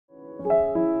Hello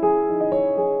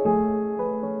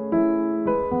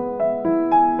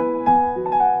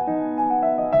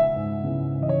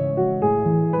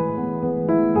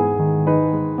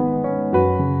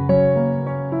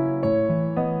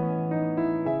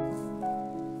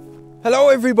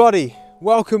everybody,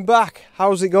 welcome back.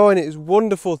 How's it going? It is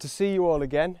wonderful to see you all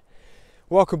again.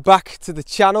 Welcome back to the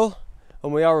channel,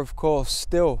 and we are of course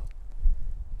still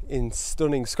in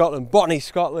stunning Scotland, Botany,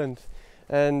 Scotland.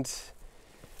 And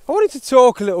I wanted to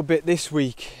talk a little bit this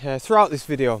week, throughout this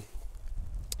video,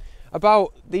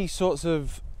 about these sorts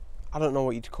of, I don't know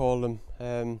what you'd call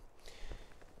them,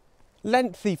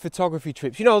 lengthy photography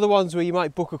trips. You know, the ones where you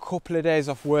might book a couple of days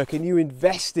off work and you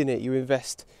invest in it, you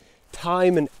invest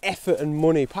time and effort and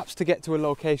money perhaps to get to a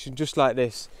location just like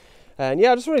this. And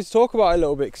yeah, I just wanted to talk about it a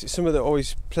little bit because it's something that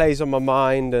always plays on my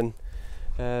mind, and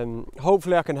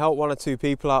hopefully I can help one or two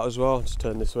people out as well. Just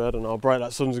turn this way, I don't know how bright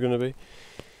that sun's going to be.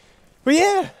 But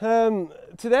yeah,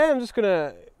 today I'm just going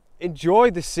to enjoy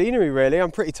the scenery really.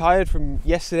 I'm pretty tired from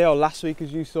yesterday or last week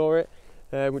as you saw it,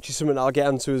 which is something that I'll get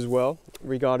onto as well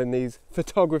regarding these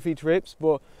photography trips.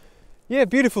 But yeah,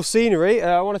 beautiful scenery.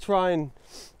 I want to try and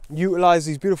utilise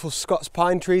these beautiful Scots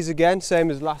pine trees again, same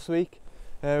as last week.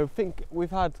 I think we've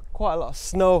had quite a lot of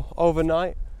snow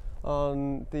overnight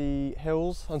on the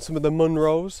hills, on some of the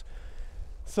Munros.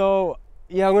 So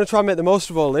yeah, I'm going to try and make the most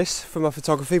of all this for my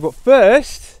photography. But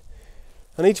first,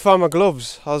 I need to find my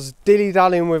gloves. I was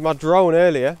dilly-dallying with my drone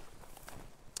earlier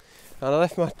and I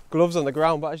left my gloves on the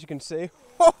ground, but as you can see,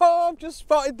 I've just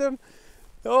spotted them.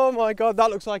 Oh my god,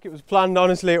 that looks like it was planned.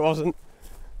 Honestly, it wasn't.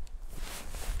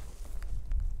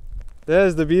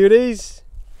 There's the beauties.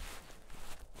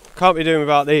 Can't be doing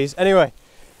without these. Anyway,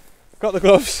 got the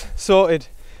gloves sorted,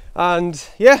 and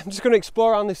yeah, I'm just going to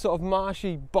explore around this sort of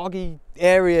marshy, boggy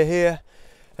area here.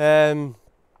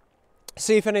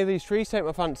 See if any of these trees take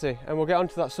my fancy, and we'll get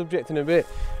onto that subject in a bit.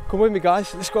 Come with me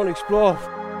guys, let's go and explore.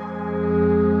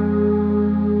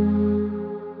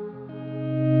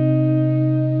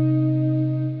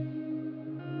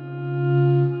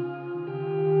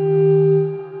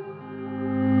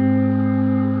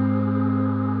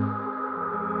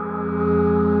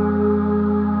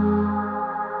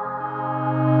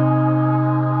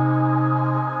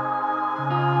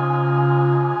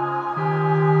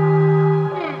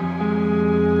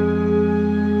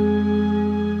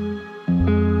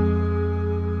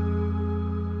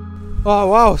 Oh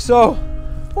wow, so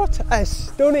what a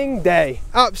stunning day,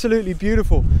 absolutely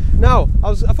beautiful. Now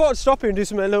I thought I'd stop here and do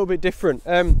something a little bit different.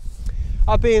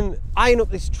 I've been eyeing up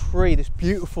this tree, this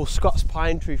beautiful Scots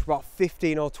pine tree, for about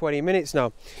 15 or 20 minutes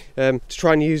now, to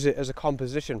try and use it as a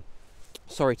composition.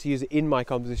 Sorry, to use it in my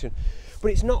composition,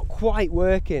 but it's not quite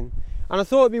working, and I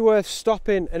thought it'd be worth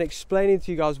stopping and explaining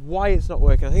to you guys why it's not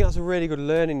working. I think that's a really good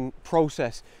learning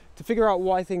process, to figure out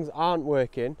why things aren't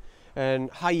working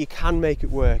and how you can make it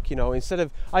work. You know, instead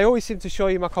of, I always seem to show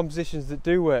you my compositions that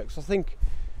do work, so I think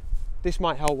this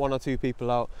might help one or two people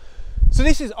out. So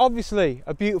this is obviously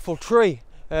a beautiful tree.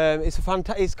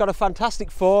 It's got a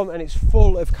fantastic form and it's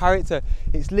full of character.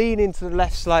 It's leaning to the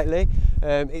left slightly.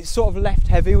 It's sort of left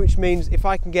heavy, which means if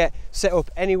I can get set up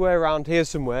anywhere around here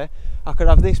somewhere, I could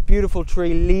have this beautiful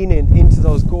tree leaning into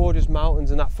those gorgeous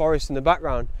mountains and that forest in the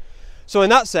background. So in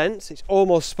that sense, it's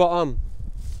almost spot on.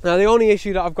 Now the only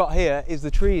issue that I've got here is the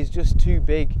tree is just too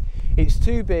big. It's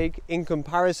too big in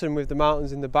comparison with the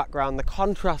mountains in the background. The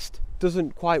contrast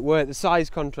doesn't quite work, the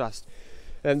size contrast,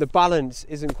 and the balance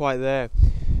isn't quite there.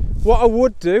 What I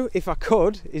would do, if I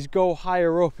could, is go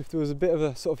higher up. If there was a bit of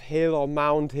a sort of hill or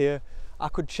mound here, I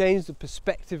could change the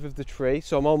perspective of the tree,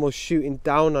 so I'm almost shooting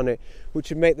down on it, which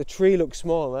would make the tree look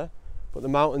smaller, but the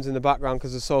mountains in the background,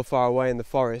 because they're so far away in the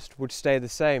forest, would stay the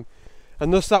same.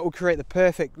 And thus that would create the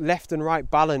perfect left and right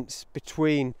balance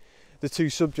between the two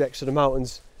subjects, so the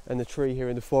mountains and the tree here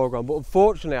in the foreground. But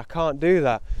unfortunately I can't do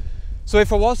that. So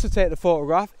if I was to take the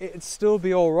photograph, it'd still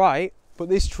be all right, but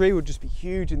this tree would just be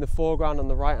huge in the foreground on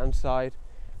the right hand side,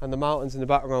 and the mountains in the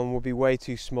background would be way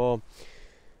too small.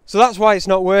 So that's why it's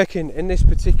not working in this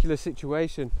particular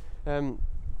situation.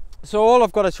 So all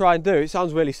I've got to try and do, it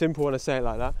sounds really simple when I say it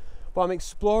like that, but I'm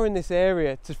exploring this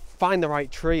area to find the right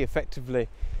tree effectively.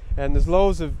 And there's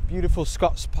loads of beautiful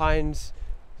Scots pines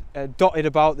dotted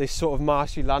about this sort of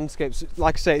marshy landscape. So,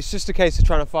 like I say, it's just a case of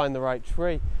trying to find the right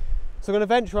tree. So I'm going to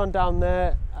venture on down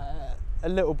there a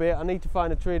little bit. I need to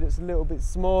find a tree that's a little bit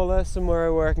smaller,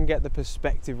 somewhere where I can get the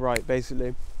perspective right,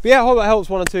 basically. But yeah, I hope that helps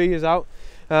one or two of you out.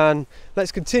 And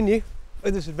let's continue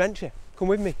with this adventure. Come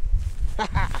with me.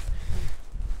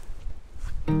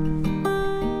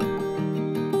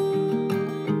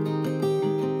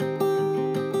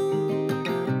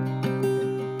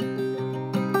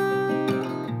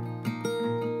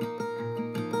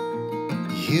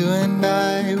 You and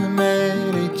I, we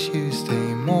met a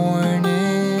Tuesday morning,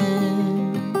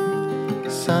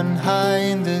 sun high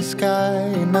in the sky,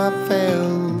 and I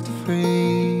felt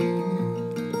free.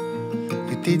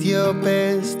 You did your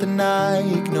best and I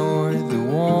ignored the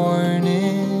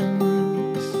warnings.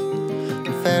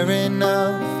 Fair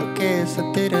enough, I guess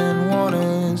I didn't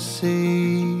wanna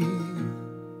see.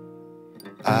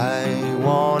 I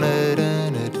wanted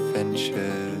an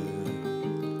adventure,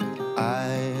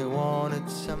 I wanted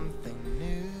something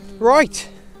new. Right,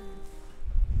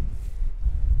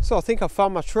 so I think I've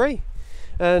found my tree,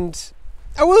 and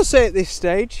I will say at this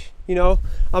stage, you know,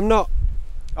 I'm not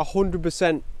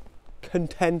 100%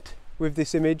 content with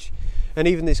this image and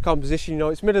even this composition. You know,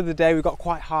 it's middle of the day, we've got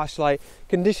quite harsh light,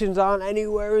 conditions aren't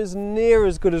anywhere as near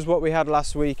as good as what we had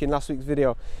last week in last week's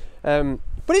video,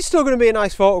 but it's still going to be a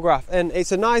nice photograph, and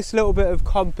it's a nice little bit of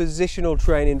compositional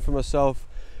training for myself,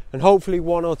 and hopefully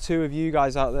one or two of you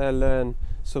guys out there learn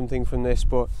something from this.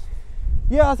 But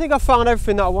yeah, I think I found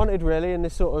everything that I wanted really in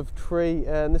this sort of tree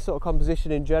and this sort of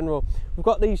composition in general. We've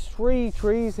got these 3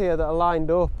 trees here that are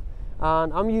lined up,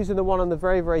 and I'm using the one on the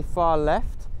very far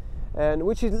left, and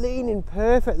which is leaning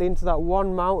perfectly into that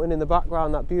one mountain in the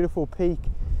background, that beautiful peak.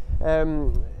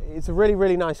 It's a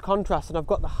really nice contrast, and I've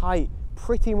got the height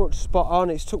pretty much spot on.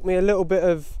 It's took me a little bit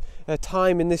of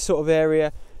time in this sort of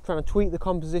area, trying to tweak the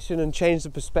composition and change the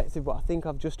perspective, but I think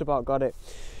I've just about got it.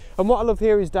 And what I love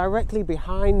here is directly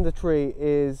behind the tree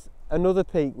is another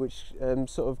peak, which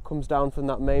sort of comes down from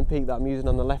that main peak that I'm using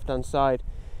on the left hand side,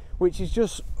 which is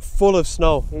just full of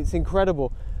snow. It's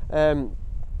incredible. And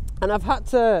I've had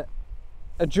to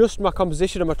adjust my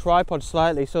composition of my tripod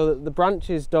slightly so that the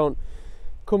branches don't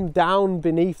come down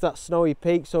beneath that snowy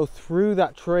peak. So through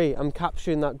that tree, I'm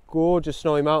capturing that gorgeous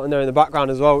snowy mountain there in the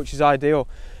background as well, which is ideal.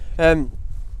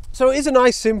 So it is a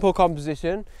nice simple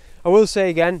composition. I will say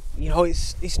again, you know,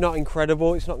 it's not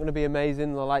incredible. It's not going to be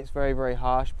amazing. The light's very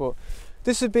harsh, but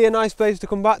this would be a nice place to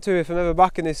come back to if I'm ever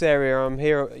back in this area. I'm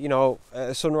here, you know, at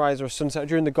a sunrise or a sunset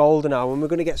during the golden hour, and we're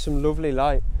going to get some lovely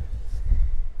light.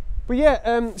 But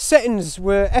yeah, settings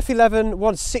were f11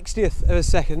 1/60th of a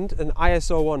second and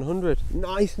ISO 100.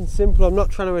 Nice and simple. I'm not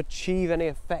trying to achieve any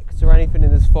effects or anything in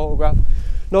this photograph.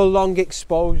 No long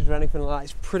exposures or anything like that.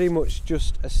 It's pretty much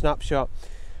just a snapshot.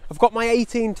 I've got my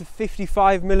 18 to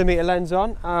 55mm lens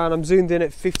on, and I'm zoomed in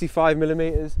at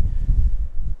 55mm,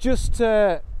 just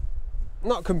to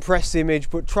not compress the image,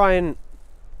 but try and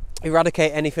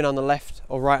eradicate anything on the left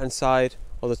or right hand side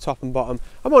or the top and bottom.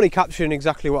 I'm only capturing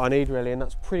exactly what I need really, and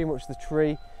that's pretty much the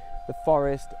tree, the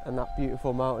forest, and that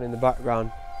beautiful mountain in the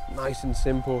background. Nice and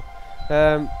simple. So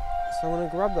I'm going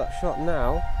to grab that shot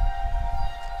now,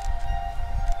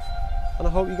 and I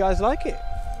hope you guys like it.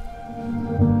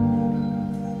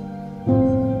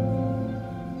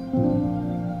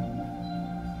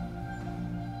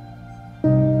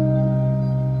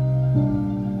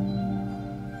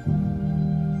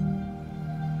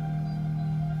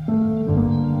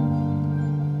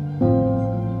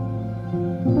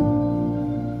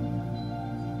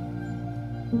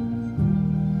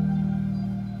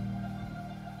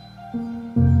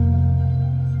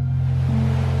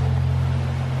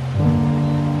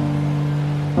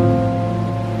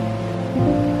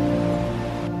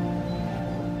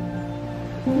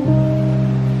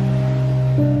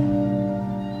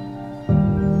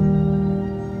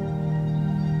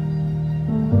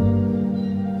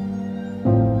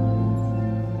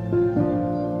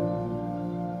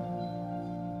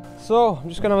 So I'm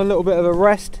just going to have a little bit of a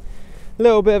rest, a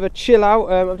little bit of a chill out.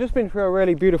 I've just been through a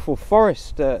really beautiful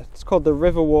forest. It's called the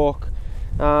River Walk,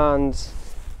 and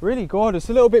really gorgeous.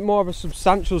 A little bit more of a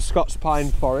substantial Scots pine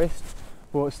forest,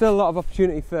 but still a lot of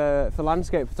opportunity for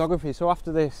landscape photography. So after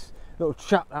this little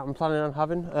chat that I'm planning on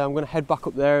having, I'm going to head back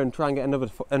up there and try and get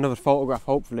another photograph,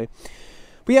 hopefully.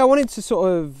 But yeah, I wanted to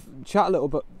sort of chat a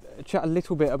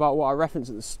little bit about what I referenced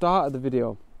at the start of the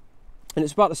video, and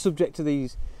it's about the subject of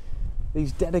these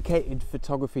dedicated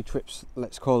photography trips,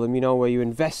 let's call them, you know, where you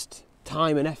invest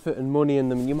time and effort and money in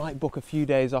them, and you might book a few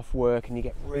days off work and you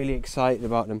get really excited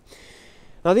about them.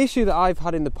 Now, the issue that I've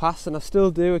had in the past, and I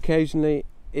still do occasionally,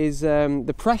 is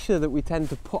the pressure that we tend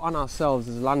to put on ourselves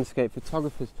as landscape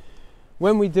photographers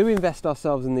when we do invest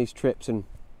ourselves in these trips. And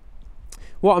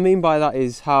what I mean by that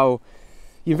is how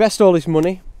you invest all this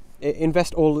money.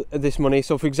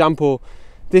 So for example,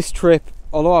 this trip,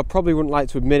 although I probably wouldn't like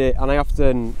to admit it, and I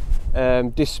often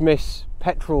dismiss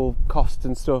petrol costs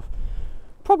and stuff,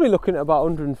 probably looking at about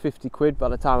 150 quid by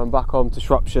the time I'm back home to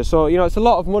Shropshire. So, you know, it's a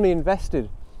lot of money invested.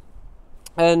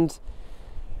 And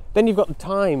then you've got the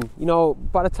time, you know,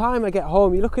 by the time I get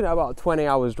home, you're looking at about 20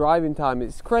 hours driving time.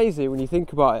 It's crazy when you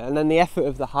think about it. And then the effort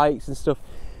of the hikes and stuff.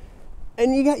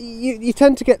 and you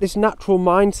tend to get this natural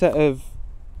mindset of,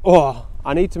 oh,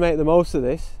 I need to make the most of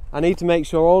this. I need to make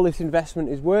sure all this investment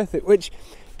is worth it, which,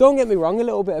 don't get me wrong, a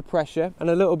little bit of pressure and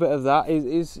a little bit of that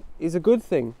is a good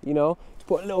thing, you know, to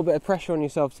put a little bit of pressure on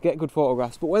yourself to get good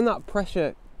photographs. But when that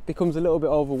pressure becomes a little bit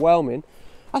overwhelming,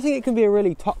 I think it can be a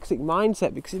really toxic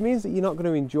mindset, because it means that you're not going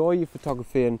to enjoy your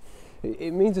photography, and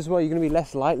it means as well you're going to be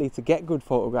less likely to get good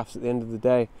photographs at the end of the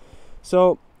day.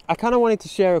 So I kind of wanted to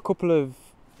share a couple of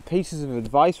pieces of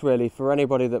advice really for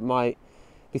anybody that might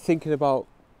be thinking about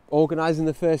organising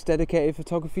the first dedicated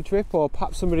photography trip, or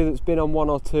perhaps somebody that's been on one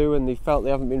or two and they felt they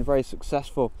haven't been very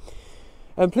successful.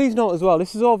 And please note as well,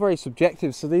 this is all very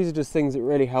subjective, so these are just things that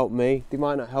really help me. They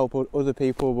might not help other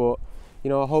people, but you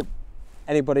know, I hope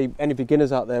any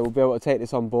beginners out there will be able to take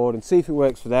this on board and see if it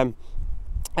works for them.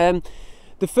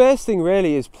 The first thing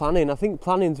really is planning. I think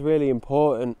planning is really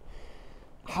important.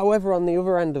 However, on the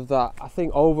other end of that, I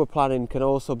think over planning can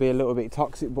also be a little bit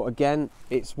toxic, but again,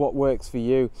 it's what works for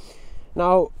you.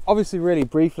 Now, obviously, really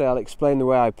briefly, I'll explain the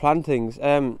way I plan things.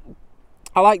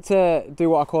 I like to do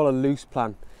what I call a loose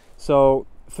plan. So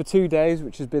for 2 days,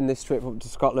 which has been this trip up to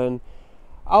Scotland,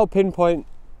 I'll pinpoint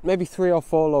maybe 3 or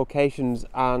 4 locations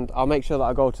and I'll make sure that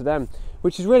I go to them,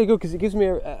 which is really good because it gives me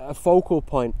a focal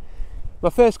point. My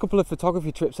first couple of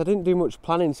photography trips, I didn't do much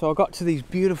planning, so I got to these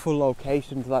beautiful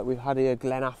locations like we've had here,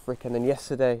 Glen Affric, and then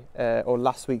yesterday, or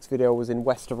last week's video was in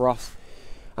Wester Ross.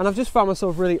 And I've just found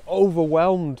myself really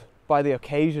overwhelmed by the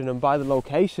occasion and by the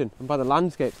location and by the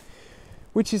landscape,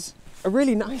 which is a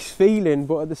really nice feeling,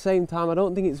 but at the same time I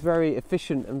don't think it's very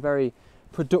efficient and very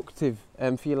productive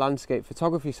for your landscape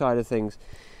photography side of things.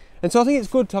 And so I think it's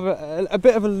good to have a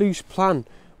bit of a loose plan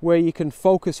where you can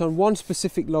focus on one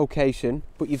specific location,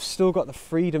 but you've still got the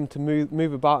freedom to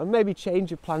move about and maybe change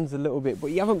your plans a little bit,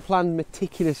 but you haven't planned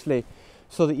meticulously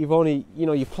so that you've only, you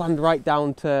know, you planned right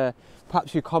down to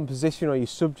perhaps your composition or your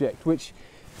subject, which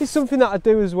is something that I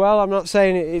do as well. I'm not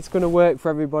saying it's going to work for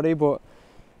everybody, but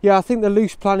yeah, I think the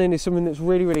loose planning is something that's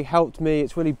really helped me.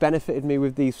 It's really benefited me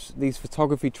with these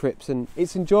photography trips, and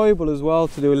it's enjoyable as well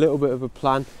to do a little bit of a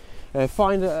plan.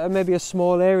 Find maybe a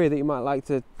small area that you might like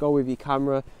to go with your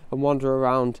camera and wander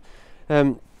around.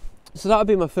 So that would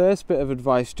be my first bit of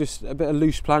advice, just a bit of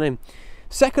loose planning.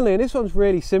 Secondly, and this one's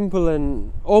really simple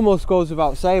and almost goes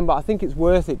without saying, but I think it's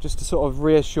worth it just to sort of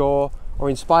reassure or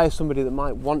inspire somebody that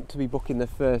might want to be booking their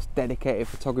first dedicated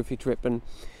photography trip, and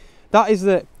that is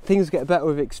that things get better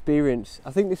with experience.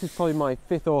 I think this is probably my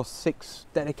 5th or 6th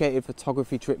dedicated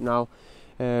photography trip now,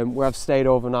 where I've stayed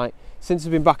overnight since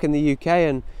I've been back in the UK.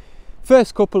 And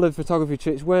first couple of photography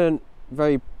trips weren't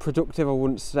very productive, I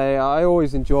wouldn't say. I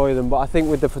always enjoy them, but I think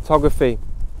with the photography,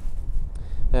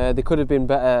 they could have been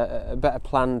better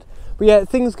planned. But yeah,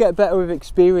 things get better with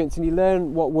experience, and you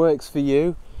learn what works for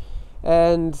you.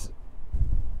 And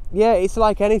yeah, it's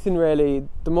like anything really.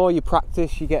 The more you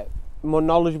practice, you get more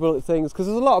knowledgeable at things, because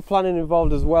there's a lot of planning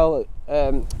involved as well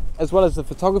as the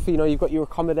photography. You know, you've got your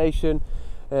accommodation,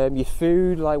 your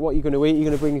food, like what you're going to eat. You're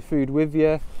going to bring your food with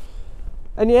you,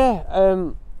 and yeah,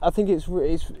 I think it's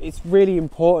really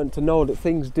important to know that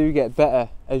things do get better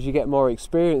as you get more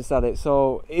experienced at it.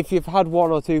 So if you've had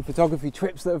 1 or 2 photography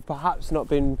trips that have perhaps not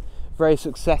been very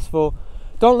successful,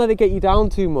 don't let it get you down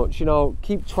too much. You know,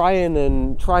 keep trying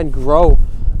and try and grow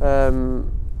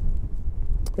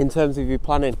in terms of your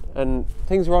planning, and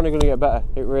things are only going to get better.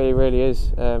 It really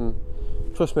is.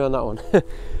 Trust me on that one.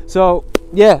 So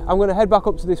yeah, I'm going to head back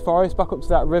up to this forest, back up to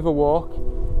that river walk,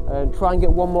 and try and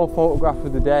get one more photograph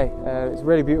of the day. It's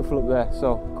really beautiful up there,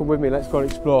 so come with me, let's go and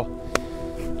explore.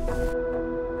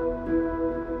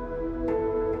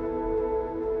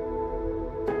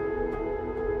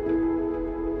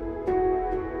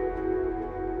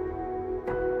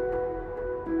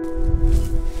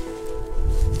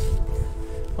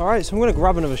 Alright, so I'm going to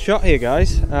grab another shot here,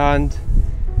 guys, and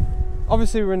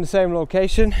obviously we're in the same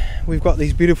location. We've got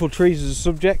these beautiful trees as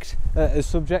subject,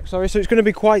 so it's going to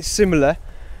be quite similar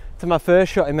to my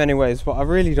first shot in many ways, but I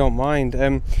really don't mind.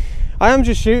 I am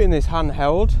just shooting this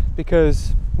handheld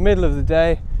because middle of the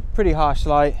day, pretty harsh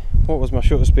light. What was my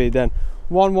shutter speed then?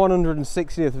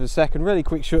 1/160th of a second, really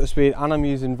quick shutter speed, and I'm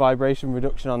using vibration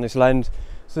reduction on this lens,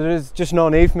 so there's just no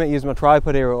need for me to use my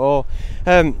tripod here at all.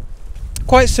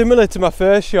 Quite similar to my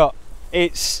first shot.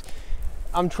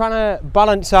 I'm trying to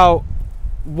balance out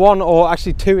 1 or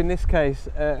actually 2 in this case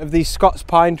of these Scots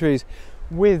pine trees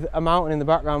with a mountain in the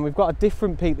background. We've got a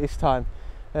different peak this time.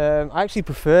 I actually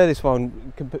prefer this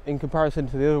one in comparison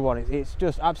to the other one. It's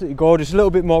just absolutely gorgeous, a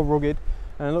little bit more rugged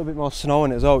and a little bit more snow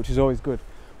in it as well, which is always good.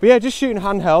 But yeah, just shooting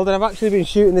handheld, and I've actually been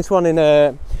shooting this one in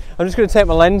I'm just going to take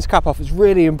my lens cap off. It's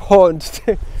really important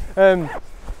to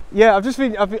Yeah,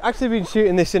 I've actually been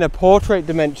shooting this in a portrait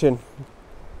dimension,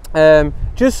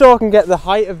 just so I can get the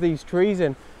height of these trees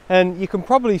in. And you can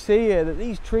probably see here that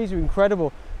these trees are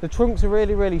incredible. The trunks are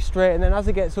really, really straight, and then as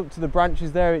it gets up to the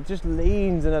branches there, it just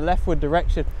leans in a leftward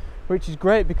direction, which is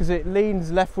great because it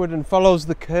leans leftward and follows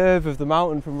the curve of the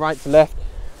mountain from right to left,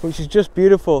 which is just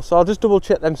beautiful. So I'll just double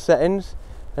check them settings.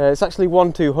 It's actually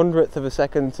 1/200th of a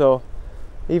second, so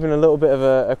even a little bit of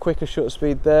a quicker shutter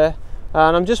speed there.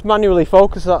 And I'm just manually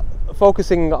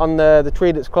focusing on the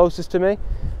tree that's closest to me.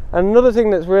 And another thing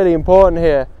that's really important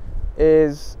here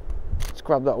is, let's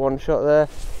grab that one shot there,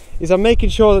 is I'm making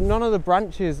sure that none of the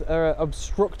branches are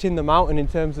obstructing the mountain in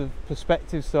terms of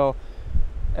perspective. So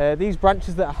these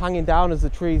branches that are hanging down as the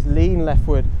trees lean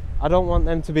leftward, I don't want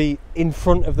them to be in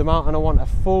front of the mountain. I want a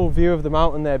full view of the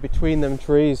mountain there between them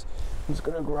trees. I'm just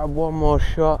gonna grab one more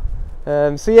shot.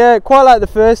 So yeah, quite like the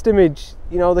first image,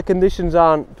 you know, the conditions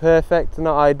aren't perfect,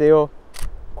 not ideal,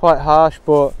 quite harsh,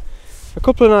 but a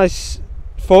couple of nice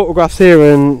photographs here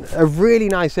and a really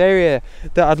nice area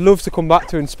that I'd love to come back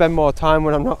to and spend more time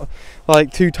when I'm not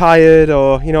like too tired,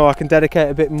 or you know, I can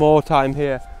dedicate a bit more time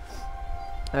here.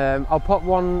 I'll pop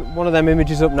one of them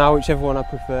images up now, whichever one I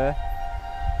prefer,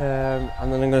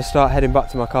 and then I'm going to start heading back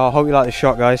to my car. Hope you like this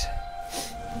shot, guys.